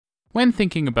When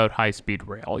thinking about high-speed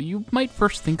rail, you might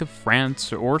first think of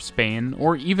France or Spain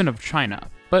or even of China,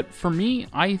 but for me,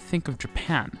 I think of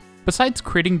Japan. Besides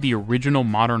creating the original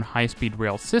modern high-speed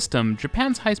rail system,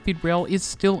 Japan's high-speed rail is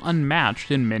still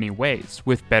unmatched in many ways,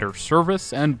 with better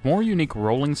service and more unique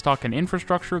rolling stock and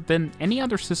infrastructure than any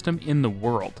other system in the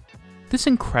world. This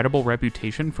incredible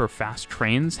reputation for fast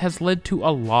trains has led to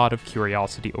a lot of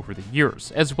curiosity over the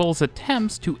years, as well as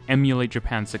attempts to emulate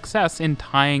Japan's success in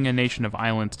tying a nation of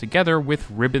islands together with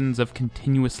ribbons of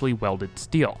continuously welded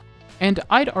steel. And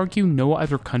I'd argue no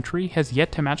other country has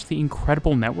yet to match the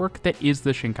incredible network that is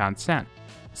the Shinkansen.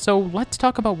 So let's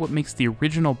talk about what makes the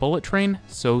original bullet train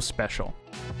so special.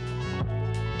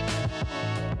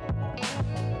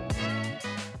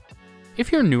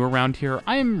 If you're new around here,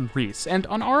 I'm Reece, and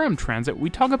on RMTransit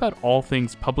we talk about all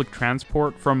things public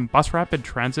transport, from bus rapid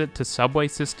transit to subway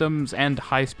systems and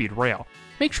high-speed rail.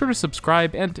 Make sure to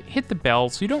subscribe and hit the bell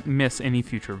so you don't miss any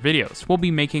future videos. We'll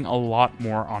be making a lot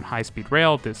more on high-speed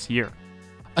rail this year.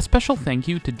 A special thank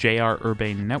you to JR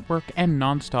Urbane Network and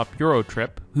Nonstop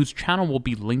Eurotrip, whose channel will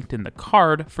be linked in the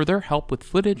card, for their help with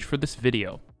footage for this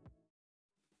video.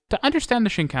 To understand the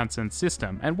Shinkansen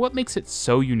system and what makes it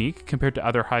so unique compared to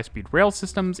other high-speed rail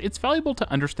systems, it's valuable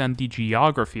to understand the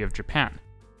geography of Japan.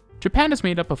 Japan is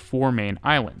made up of 4 main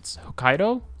islands: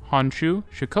 Hokkaido, Honshu,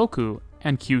 Shikoku,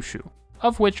 and Kyushu,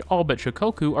 of which all but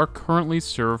Shikoku are currently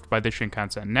served by the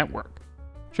Shinkansen network.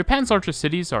 Japan's largest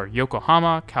cities are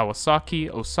Yokohama, Kawasaki,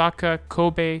 Osaka,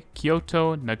 Kobe,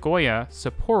 Kyoto, Nagoya,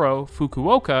 Sapporo,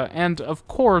 Fukuoka, and of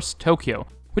course Tokyo,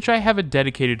 which I have a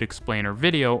dedicated explainer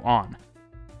video on.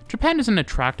 Japan is an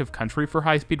attractive country for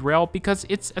high-speed rail because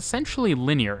it's essentially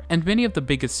linear, and many of the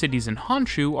biggest cities in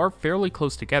Honshu are fairly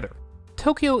close together.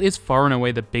 Tokyo is far and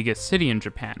away the biggest city in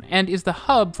Japan, and is the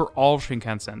hub for all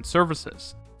Shinkansen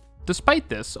services. Despite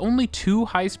this, only 2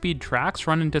 high-speed tracks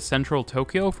run into central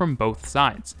Tokyo from both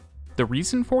sides. The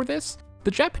reason for this? The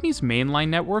Japanese mainline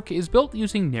network is built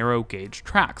using narrow-gauge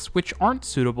tracks, which aren't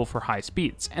suitable for high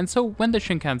speeds, and so when the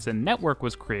Shinkansen network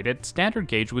was created, standard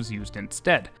gauge was used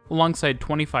instead, alongside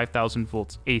 25,000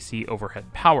 volts AC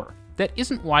overhead power. That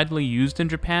isn't widely used in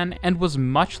Japan and was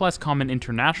much less common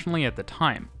internationally at the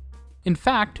time. In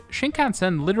fact,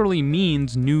 Shinkansen literally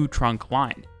means new trunk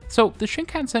line. So the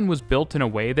Shinkansen was built in a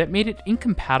way that made it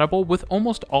incompatible with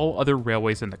almost all other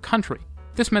railways in the country.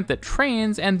 This meant that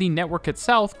trains and the network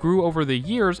itself grew over the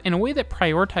years in a way that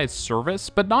prioritized service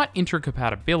but not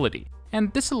intercompatibility,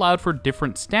 and this allowed for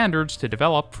different standards to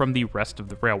develop from the rest of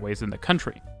the railways in the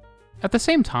country. At the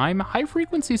same time,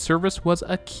 high-frequency service was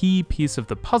a key piece of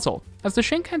the puzzle, as the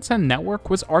Shinkansen network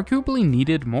was arguably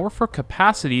needed more for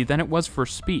capacity than it was for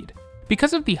speed.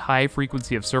 Because of the high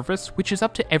frequency of service, which is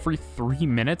up to every 3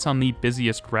 minutes on the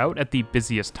busiest route at the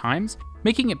busiest times,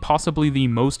 making it possibly the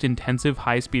most intensive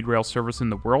high-speed rail service in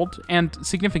the world, and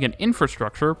significant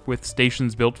infrastructure, with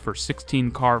stations built for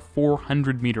 16-car,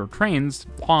 400-meter trains,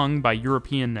 long by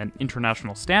European and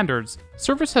international standards,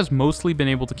 service has mostly been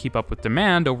able to keep up with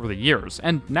demand over the years,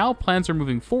 and now plans are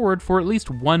moving forward for at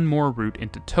least one more route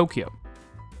into Tokyo.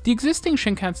 The existing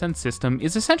Shinkansen system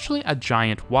is essentially a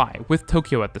giant Y, with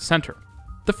Tokyo at the center.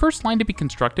 The first line to be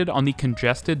constructed on the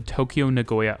congested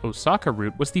Tokyo-Nagoya-Osaka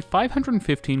route was the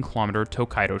 515-kilometer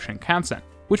Tokaido Shinkansen,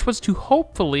 which was to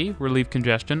hopefully relieve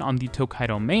congestion on the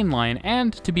Tokaido main line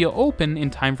and to be open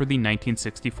in time for the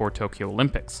 1964 Tokyo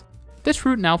Olympics. This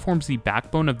route now forms the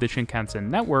backbone of the Shinkansen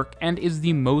network and is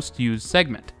the most used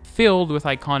segment, filled with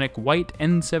iconic white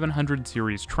N700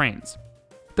 series trains.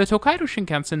 The Tokaido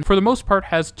Shinkansen for the most part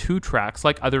has 2 tracks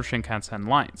like other Shinkansen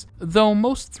lines, though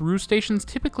most through stations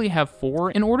typically have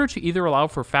 4 in order to either allow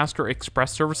for faster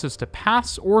express services to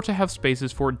pass or to have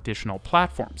spaces for additional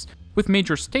platforms, with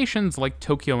major stations like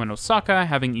Tokyo and Osaka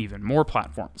having even more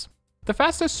platforms. The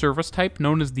fastest service type,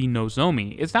 known as the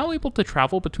Nozomi, is now able to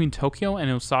travel between Tokyo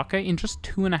and Osaka in just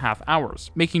 2.5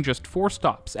 hours, making just 4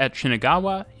 stops at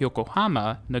Shinagawa,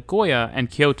 Yokohama, Nagoya,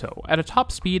 and Kyoto at a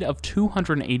top speed of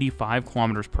 285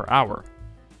 km per hour.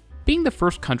 Being the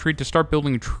first country to start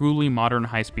building truly modern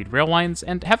high-speed rail lines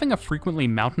and having a frequently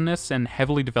mountainous and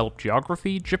heavily developed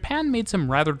geography, Japan made some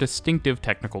rather distinctive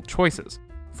technical choices.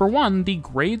 For one, the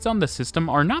grades on the system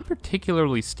are not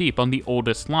particularly steep on the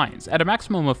oldest lines, at a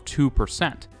maximum of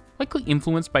 2%, likely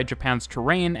influenced by Japan's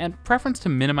terrain and preference to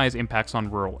minimize impacts on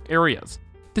rural areas.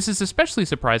 This is especially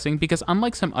surprising because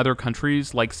unlike some other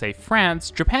countries, like say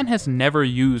France, Japan has never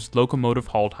used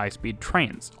locomotive-hauled high-speed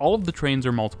trains. All of the trains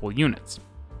are multiple units.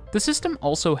 The system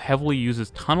also heavily uses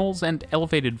tunnels and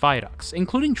elevated viaducts,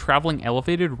 including traveling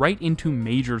elevated right into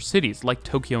major cities like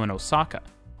Tokyo and Osaka.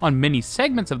 On many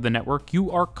segments of the network, you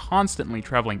are constantly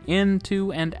traveling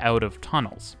into and out of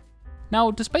tunnels. Now,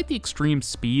 despite the extreme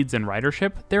speeds and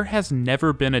ridership, there has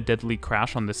never been a deadly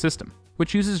crash on the system,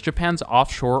 which uses Japan's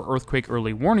offshore earthquake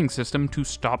early warning system to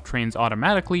stop trains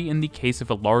automatically in the case of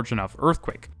a large enough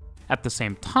earthquake. At the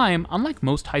same time, unlike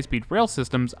most high-speed rail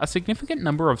systems, a significant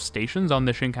number of stations on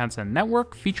the Shinkansen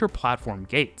network feature platform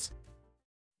gates.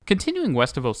 Continuing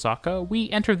west of Osaka, we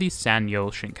enter the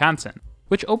Sanyo Shinkansen,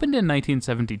 which opened in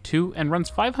 1972 and runs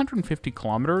 550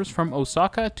 kilometers from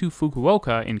Osaka to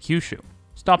Fukuoka in Kyushu,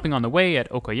 stopping on the way at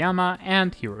Okayama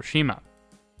and Hiroshima.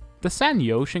 The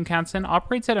Sanyo Shinkansen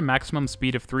operates at a maximum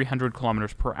speed of 300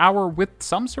 km per hour, with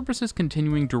some services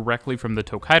continuing directly from the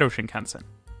Tokaido Shinkansen.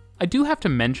 I do have to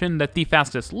mention that the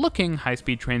fastest looking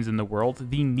high-speed trains in the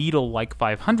world, the Needle-like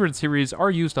 500 series,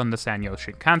 are used on the Sanyo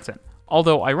Shinkansen,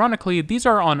 although ironically these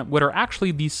are on what are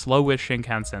actually the slowest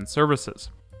Shinkansen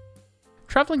services.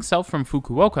 Traveling south from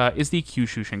Fukuoka is the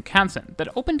Kyushu Shinkansen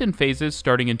that opened in phases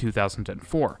starting in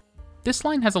 2004. This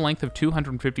line has a length of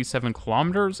 257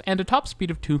 kilometers and a top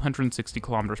speed of 260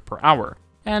 kilometers per hour,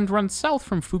 and runs south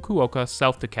from Fukuoka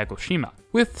south to Kagoshima,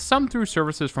 with some through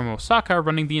services from Osaka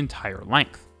running the entire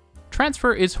length.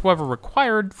 Transfer is however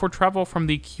required for travel from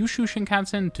the Kyushu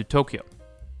Shinkansen to Tokyo.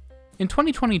 In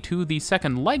 2022, the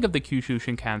second leg of the Kyushu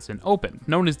Shinkansen opened,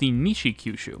 known as the Nishi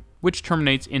Kyushu, which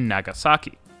terminates in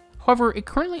Nagasaki. However, it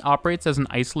currently operates as an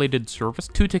isolated service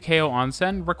to Takeo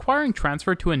Onsen, requiring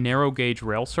transfer to a narrow-gauge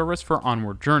rail service for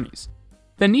onward journeys.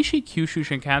 The Nishi Kyushu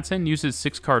Shinkansen uses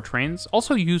 6-car trains,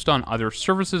 also used on other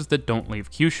services that don't leave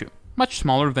Kyushu, much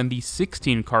smaller than the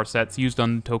 16-car sets used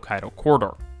on the Tokaido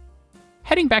corridor.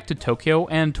 Heading back to Tokyo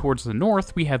and towards the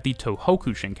north, we have the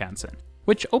Tohoku Shinkansen,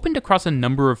 which opened across a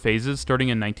number of phases starting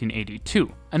in 1982,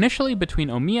 initially between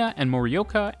Omiya and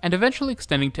Morioka, and eventually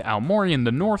extending to Aomori in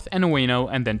the north and Ueno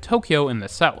and then Tokyo in the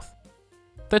south.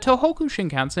 The Tohoku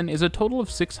Shinkansen is a total of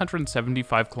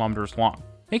 675 kilometers long,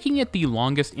 making it the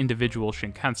longest individual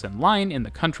Shinkansen line in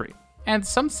the country, and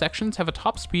some sections have a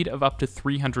top speed of up to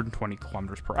 320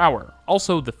 kilometers per hour,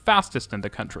 also the fastest in the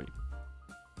country.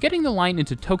 Getting the line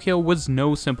into Tokyo was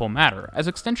no simple matter, as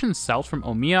extensions south from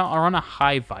Omiya are on a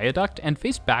high viaduct and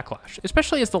face backlash,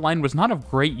 especially as the line was not of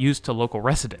great use to local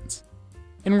residents.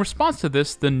 In response to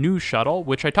this, the new shuttle,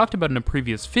 which I talked about in a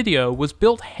previous video, was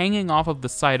built hanging off of the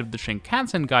side of the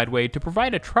Shinkansen guideway to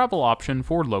provide a travel option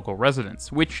for local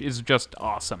residents, which is just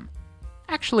awesome.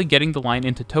 Actually getting the line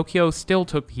into Tokyo still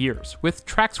took years, with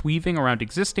tracks weaving around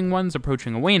existing ones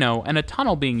approaching Ueno and a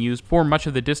tunnel being used for much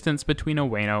of the distance between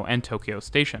Ueno and Tokyo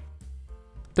Station.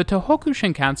 The Tohoku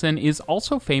Shinkansen is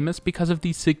also famous because of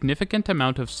the significant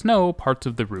amount of snow parts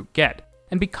of the route get,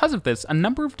 and because of this, a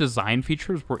number of design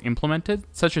features were implemented,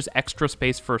 such as extra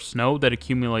space for snow that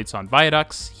accumulates on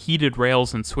viaducts, heated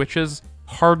rails and switches,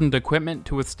 hardened equipment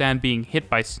to withstand being hit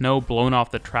by snow blown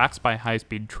off the tracks by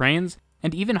high-speed trains,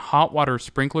 and even hot water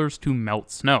sprinklers to melt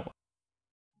snow.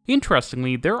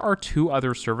 Interestingly, there are two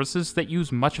other services that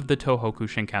use much of the Tohoku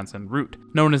Shinkansen route,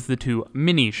 known as the two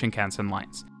mini Shinkansen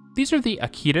lines. These are the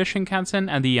Akita Shinkansen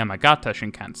and the Yamagata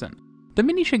Shinkansen. The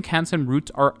mini Shinkansen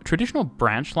routes are traditional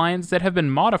branch lines that have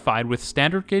been modified with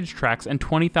standard gauge tracks and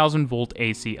 20,000 volt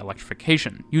AC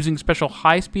electrification, using special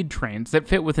high-speed trains that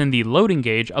fit within the loading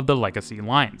gauge of the legacy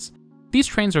lines. These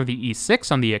trains are the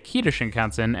E6 on the Akita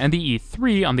Shinkansen and the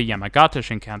E3 on the Yamagata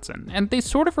Shinkansen, and they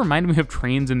sort of remind me of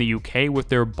trains in the UK with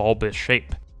their bulbous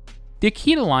shape. The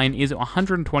Akita line is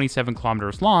 127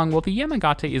 kilometers long, while the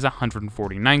Yamagata is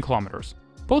 149 kilometers.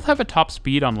 Both have a top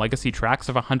speed on legacy tracks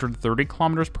of 130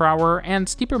 kilometers per hour and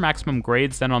steeper maximum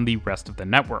grades than on the rest of the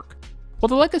network. While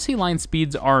the legacy line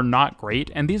speeds are not great,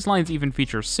 and these lines even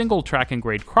feature single track and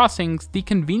grade crossings, the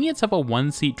convenience of a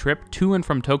one-seat trip to and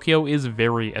from Tokyo is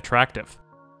very attractive.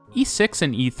 E6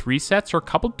 and E3 sets are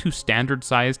coupled to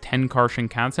standard-sized 10-car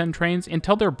Shinkansen trains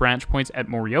until their branch points at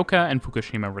Morioka and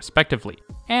Fukushima respectively,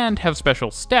 and have special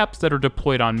steps that are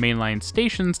deployed on mainline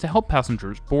stations to help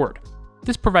passengers board.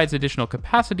 This provides additional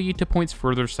capacity to points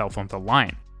further south on the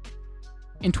line.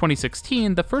 In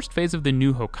 2016, the first phase of the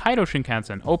new Hokkaido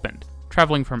Shinkansen opened,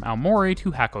 traveling from Aomori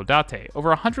to Hakodate over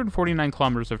 149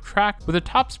 kilometers of track with a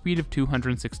top speed of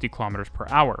 260 kilometers per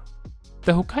hour.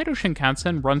 The Hokkaido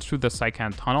Shinkansen runs through the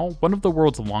Seikan Tunnel, one of the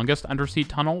world's longest undersea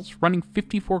tunnels, running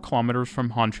 54 kilometers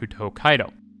from Honshu to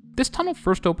Hokkaido. This tunnel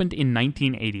first opened in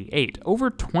 1988, over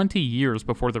 20 years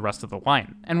before the rest of the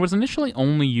line, and was initially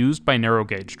only used by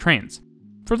narrow-gauge trains.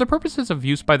 For the purposes of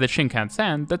use by the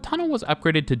Shinkansen, the tunnel was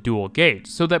upgraded to dual gauge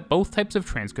so that both types of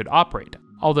trains could operate,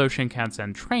 although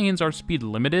Shinkansen trains are speed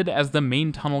limited as the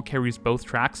main tunnel carries both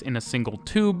tracks in a single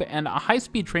tube, and a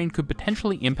high-speed train could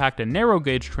potentially impact a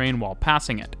narrow-gauge train while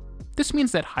passing it. This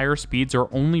means that higher speeds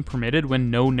are only permitted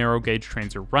when no narrow-gauge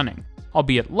trains are running,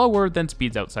 albeit lower than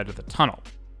speeds outside of the tunnel.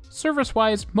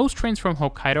 Service-wise, most trains from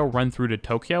Hokkaido run through to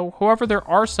Tokyo, however there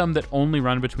are some that only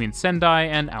run between Sendai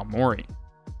and Aomori.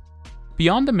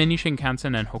 Beyond the mini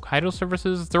Shinkansen and Hokkaido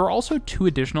services, there are also 2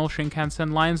 additional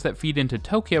Shinkansen lines that feed into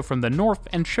Tokyo from the north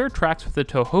and share tracks with the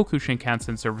Tohoku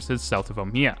Shinkansen services south of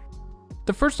Omiya.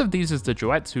 The first of these is the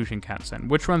Joetsu Shinkansen,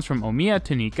 which runs from Omiya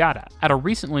to Niigata at a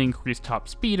recently increased top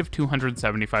speed of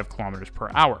 275 km per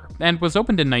hour, and was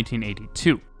opened in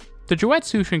 1982. The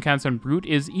Joetsu Shinkansen route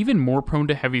is even more prone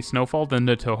to heavy snowfall than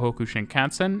the Tohoku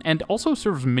Shinkansen, and also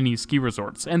serves many ski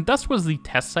resorts, and thus was the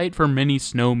test site for many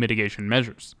snow mitigation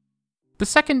measures. The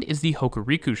second is the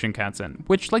Hokuriku Shinkansen,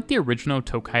 which, like the original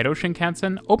Tokaido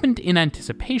Shinkansen, opened in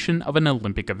anticipation of an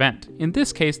Olympic event, in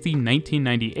this case the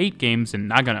 1998 Games in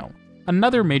Nagano,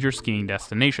 another major skiing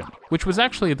destination, which was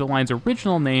actually the line's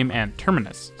original name and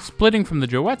terminus, splitting from the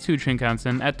Joetsu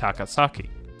Shinkansen at Takasaki.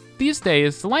 These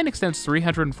days, the line extends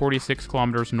 346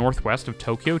 kilometers northwest of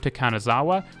Tokyo to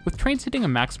Kanazawa, with trains hitting a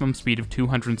maximum speed of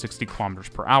 260 kilometers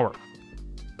per hour.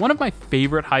 One of my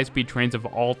favorite high-speed trains of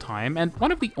all time, and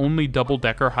one of the only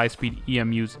double-decker high-speed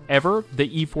EMUs ever, the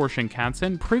E4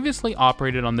 Shinkansen, previously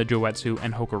operated on the Joetsu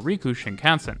and Hokuriku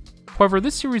Shinkansen. However,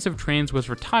 this series of trains was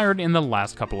retired in the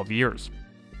last couple of years.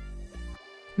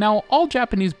 Now, all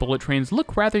Japanese bullet trains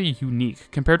look rather unique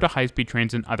compared to high-speed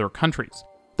trains in other countries.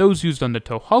 Those used on the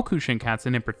Tohoku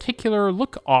Shinkansen in particular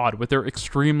look odd with their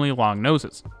extremely long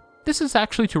noses. This is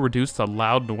actually to reduce the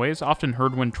loud noise often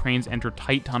heard when trains enter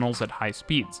tight tunnels at high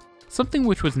speeds, something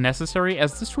which was necessary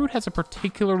as this route has a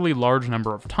particularly large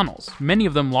number of tunnels, many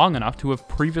of them long enough to have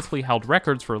previously held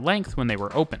records for length when they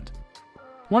were opened.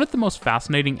 One of the most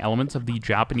fascinating elements of the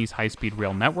Japanese high-speed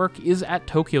rail network is at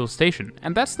Tokyo Station,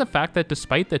 and that's the fact that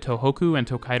despite the Tohoku and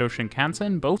Tokaido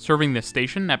Shinkansen both serving this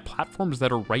station at platforms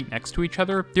that are right next to each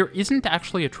other, there isn't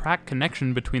actually a track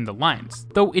connection between the lines,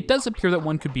 though it does appear that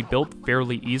one could be built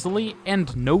fairly easily,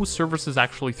 and no services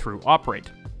actually through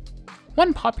operate.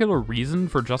 One popular reason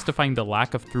for justifying the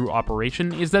lack of through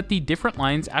operation is that the different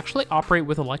lines actually operate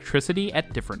with electricity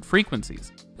at different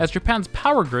frequencies, as Japan's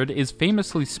power grid is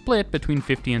famously split between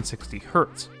 50 and 60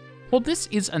 Hz. While this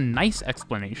is a nice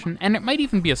explanation, and it might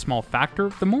even be a small factor,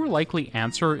 the more likely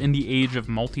answer in the age of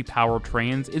multi-power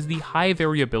trains is the high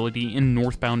variability in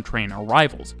northbound train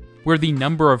arrivals, where the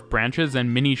number of branches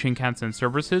and mini Shinkansen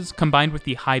services combined with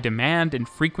the high demand and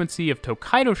frequency of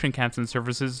Tokaido Shinkansen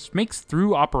services makes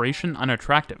through operation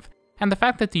unattractive, and the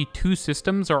fact that the 2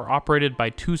 systems are operated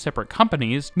by 2 separate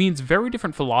companies means very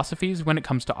different philosophies when it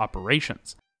comes to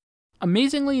operations.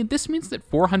 Amazingly, this means that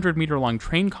 400-meter-long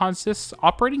train consists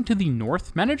operating to the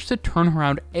north manage to turn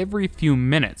around every few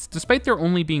minutes, despite there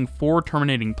only being 4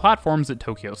 terminating platforms at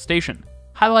Tokyo Station,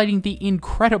 highlighting the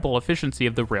incredible efficiency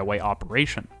of the railway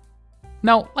operation.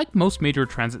 Now, like most major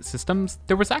transit systems,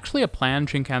 there was actually a planned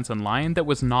Shinkansen line that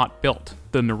was not built,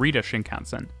 the Narita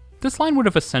Shinkansen. This line would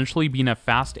have essentially been a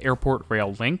fast airport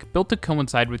rail link built to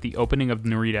coincide with the opening of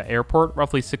Narita Airport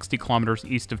roughly 60 kilometers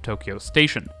east of Tokyo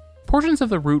Station. Portions of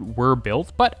the route were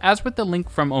built, but as with the link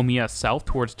from Omiya south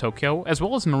towards Tokyo, as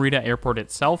well as Narita Airport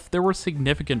itself, there were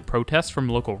significant protests from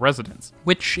local residents,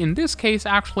 which in this case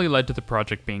actually led to the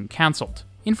project being cancelled.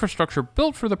 Infrastructure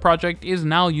built for the project is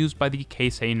now used by the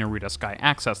Keisei Narita Sky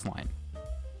Access Line.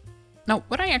 Now,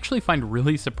 what I actually find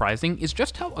really surprising is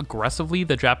just how aggressively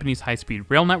the Japanese high-speed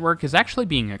rail network is actually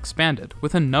being expanded,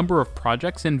 with a number of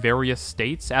projects in various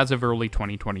states as of early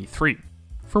 2023.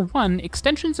 For one,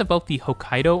 extensions of both the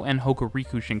Hokkaido and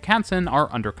Hokuriku Shinkansen are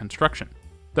under construction.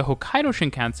 The Hokkaido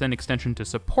Shinkansen extension to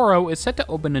Sapporo is set to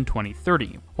open in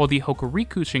 2030, while the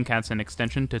Hokuriku Shinkansen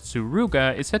extension to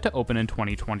Tsuruga is set to open in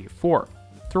 2024.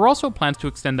 There are also plans to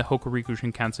extend the Hokuriku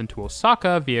Shinkansen to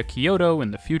Osaka via Kyoto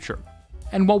in the future.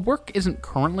 And while work isn't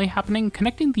currently happening,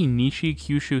 connecting the Nishi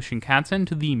Kyushu Shinkansen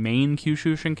to the main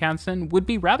Kyushu Shinkansen would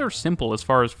be rather simple as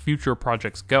far as future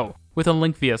projects go, with a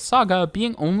link via Saga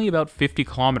being only about 50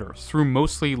 kilometers through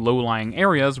mostly low-lying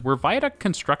areas where viaduct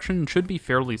construction should be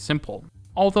fairly simple,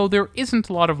 although there isn't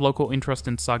a lot of local interest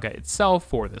in Saga itself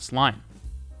for this line.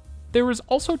 There is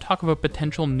also talk of a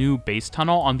potential new base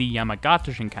tunnel on the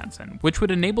Yamagata Shinkansen, which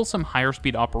would enable some higher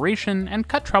speed operation and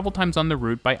cut travel times on the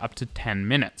route by up to 10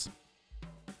 minutes.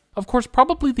 Of course,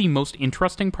 probably the most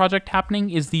interesting project happening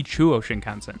is the Chuo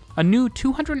Shinkansen, a new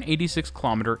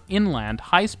 286-kilometer inland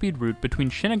high-speed route between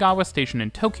Shinagawa Station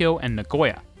in Tokyo and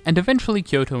Nagoya, and eventually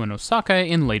Kyoto and Osaka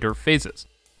in later phases.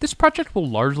 This project will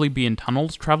largely be in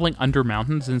tunnels traveling under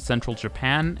mountains in central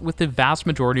Japan, with the vast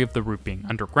majority of the route being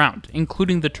underground,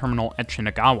 including the terminal at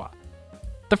Shinagawa.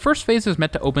 The first phase is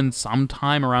meant to open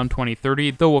sometime around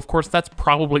 2030, though of course that's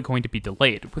probably going to be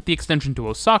delayed, with the extension to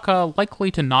Osaka likely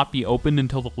to not be opened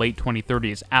until the late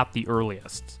 2030s at the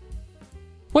earliest.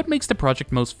 What makes the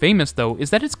project most famous, though, is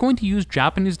that it's going to use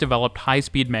Japanese-developed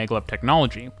high-speed maglev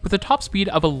technology, with a top speed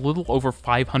of a little over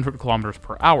 500 km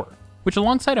per hour, which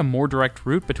alongside a more direct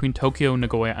route between Tokyo,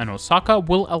 Nagoya, and Osaka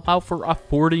will allow for a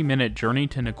 40-minute journey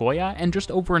to Nagoya and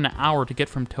just over an hour to get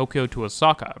from Tokyo to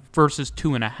Osaka, versus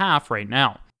 2.5 right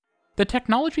now. The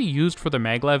technology used for the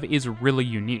maglev is really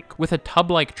unique, with a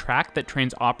tub-like track that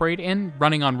trains operate in,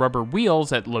 running on rubber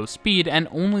wheels at low speed and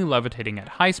only levitating at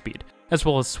high speed, as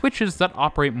well as switches that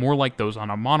operate more like those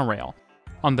on a monorail.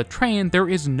 On the train, there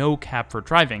is no cab for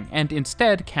driving, and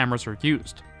instead cameras are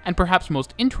used. And perhaps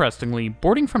most interestingly,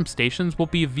 boarding from stations will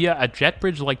be via a jet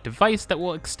bridge-like device that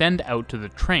will extend out to the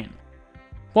train.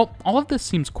 While all of this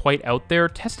seems quite out there,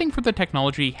 testing for the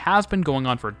technology has been going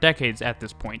on for decades at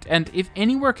this point, and if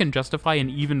anywhere can justify an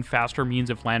even faster means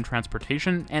of land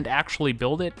transportation and actually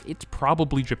build it, it's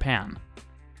probably Japan.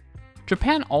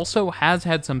 Japan also has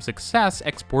had some success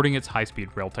exporting its high-speed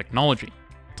rail technology.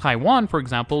 Taiwan, for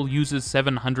example, uses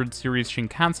 700 series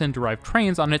Shinkansen-derived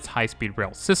trains on its high-speed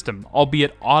rail system,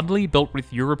 albeit oddly built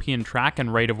with European track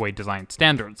and right-of-way design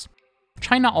standards.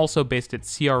 China also based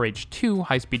its CRH-2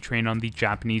 high-speed train on the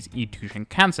Japanese E2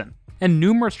 Shinkansen, and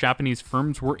numerous Japanese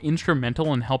firms were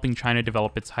instrumental in helping China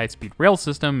develop its high-speed rail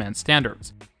system and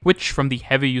standards, which, from the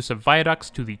heavy use of viaducts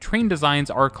to the train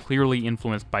designs, are clearly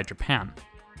influenced by Japan.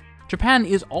 Japan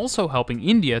is also helping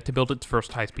India to build its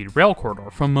first high-speed rail corridor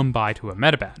from Mumbai to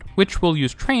Ahmedabad, which will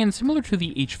use trains similar to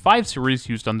the H5 series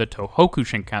used on the Tohoku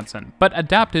Shinkansen, but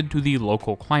adapted to the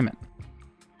local climate.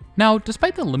 Now,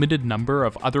 despite the limited number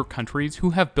of other countries who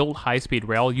have built high-speed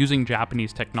rail using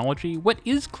Japanese technology, what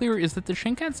is clear is that the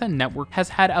Shinkansen network has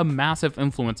had a massive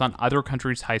influence on other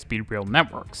countries' high-speed rail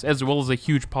networks, as well as a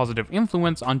huge positive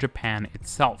influence on Japan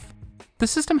itself. The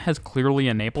system has clearly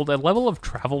enabled a level of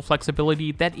travel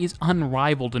flexibility that is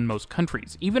unrivaled in most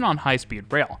countries, even on high-speed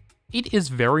rail. It is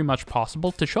very much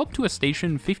possible to show up to a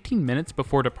station 15 minutes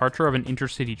before departure of an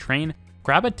intercity train,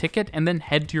 grab a ticket, and then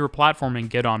head to your platform and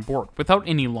get on board, without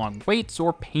any long waits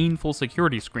or painful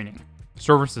security screening.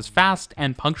 Service is fast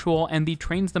and punctual, and the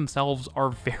trains themselves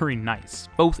are very nice,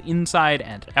 both inside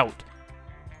and out.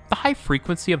 The high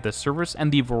frequency of the service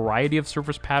and the variety of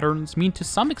service patterns mean to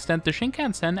some extent the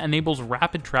Shinkansen enables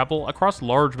rapid travel across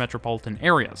large metropolitan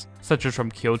areas, such as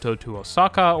from Kyoto to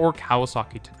Osaka or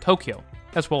Kawasaki to Tokyo,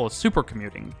 as well as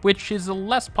supercommuting, which is a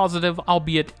less positive,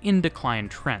 albeit in decline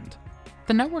trend.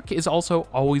 The network is also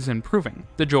always improving.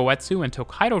 The Joetsu and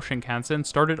Tokaido Shinkansen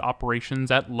started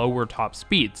operations at lower top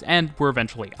speeds and were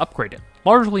eventually upgraded,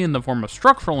 largely in the form of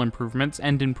structural improvements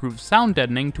and improved sound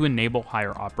deadening to enable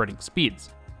higher operating speeds.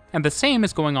 And the same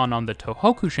is going on the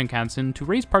Tohoku Shinkansen to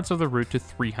raise parts of the route to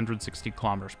 360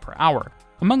 km per hour,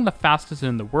 among the fastest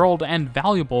in the world and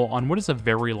valuable on what is a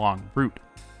very long route.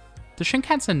 The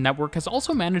Shinkansen network has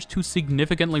also managed to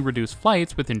significantly reduce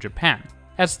flights within Japan,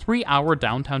 as 3-hour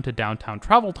downtown to downtown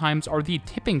travel times are the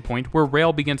tipping point where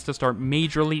rail begins to start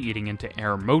majorly eating into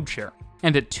air mode share,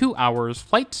 and at 2 hours,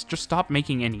 flights just stop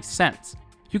making any sense.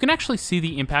 You can actually see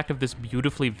the impact of this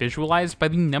beautifully visualized by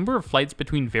the number of flights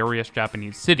between various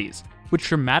Japanese cities, which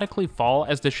dramatically fall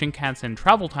as the Shinkansen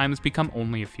travel times become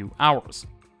only a few hours.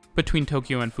 Between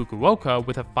Tokyo and Fukuoka,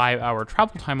 with a 5-hour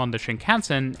travel time on the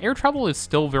Shinkansen, air travel is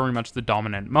still very much the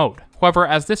dominant mode. However,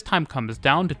 as this time comes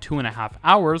down to 2.5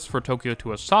 hours for Tokyo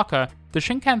to Osaka, the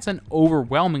Shinkansen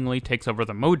overwhelmingly takes over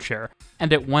the mode share,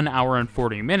 and at 1 hour and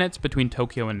 40 minutes between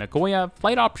Tokyo and Nagoya,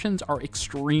 flight options are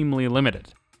extremely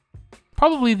limited.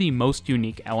 Probably the most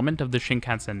unique element of the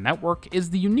Shinkansen network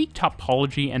is the unique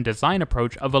topology and design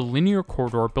approach of a linear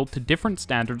corridor built to different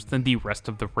standards than the rest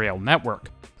of the rail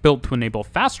network, built to enable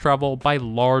fast travel by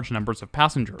large numbers of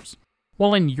passengers.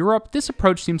 While in Europe, this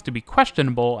approach seems to be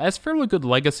questionable, as fairly good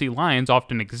legacy lines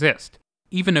often exist,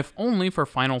 even if only for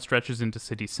final stretches into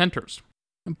city centers.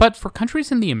 But for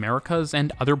countries in the Americas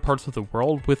and other parts of the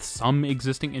world with some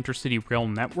existing intercity rail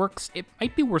networks, it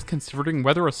might be worth considering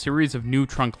whether a series of new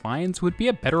trunk lines would be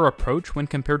a better approach when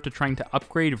compared to trying to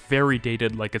upgrade very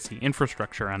dated legacy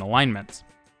infrastructure and alignments.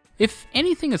 If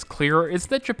anything is clear, it's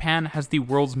that Japan has the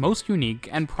world's most unique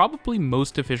and probably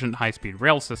most efficient high-speed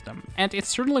rail system, and it's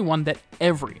certainly one that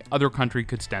every other country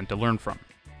could stand to learn from.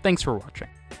 Thanks for watching.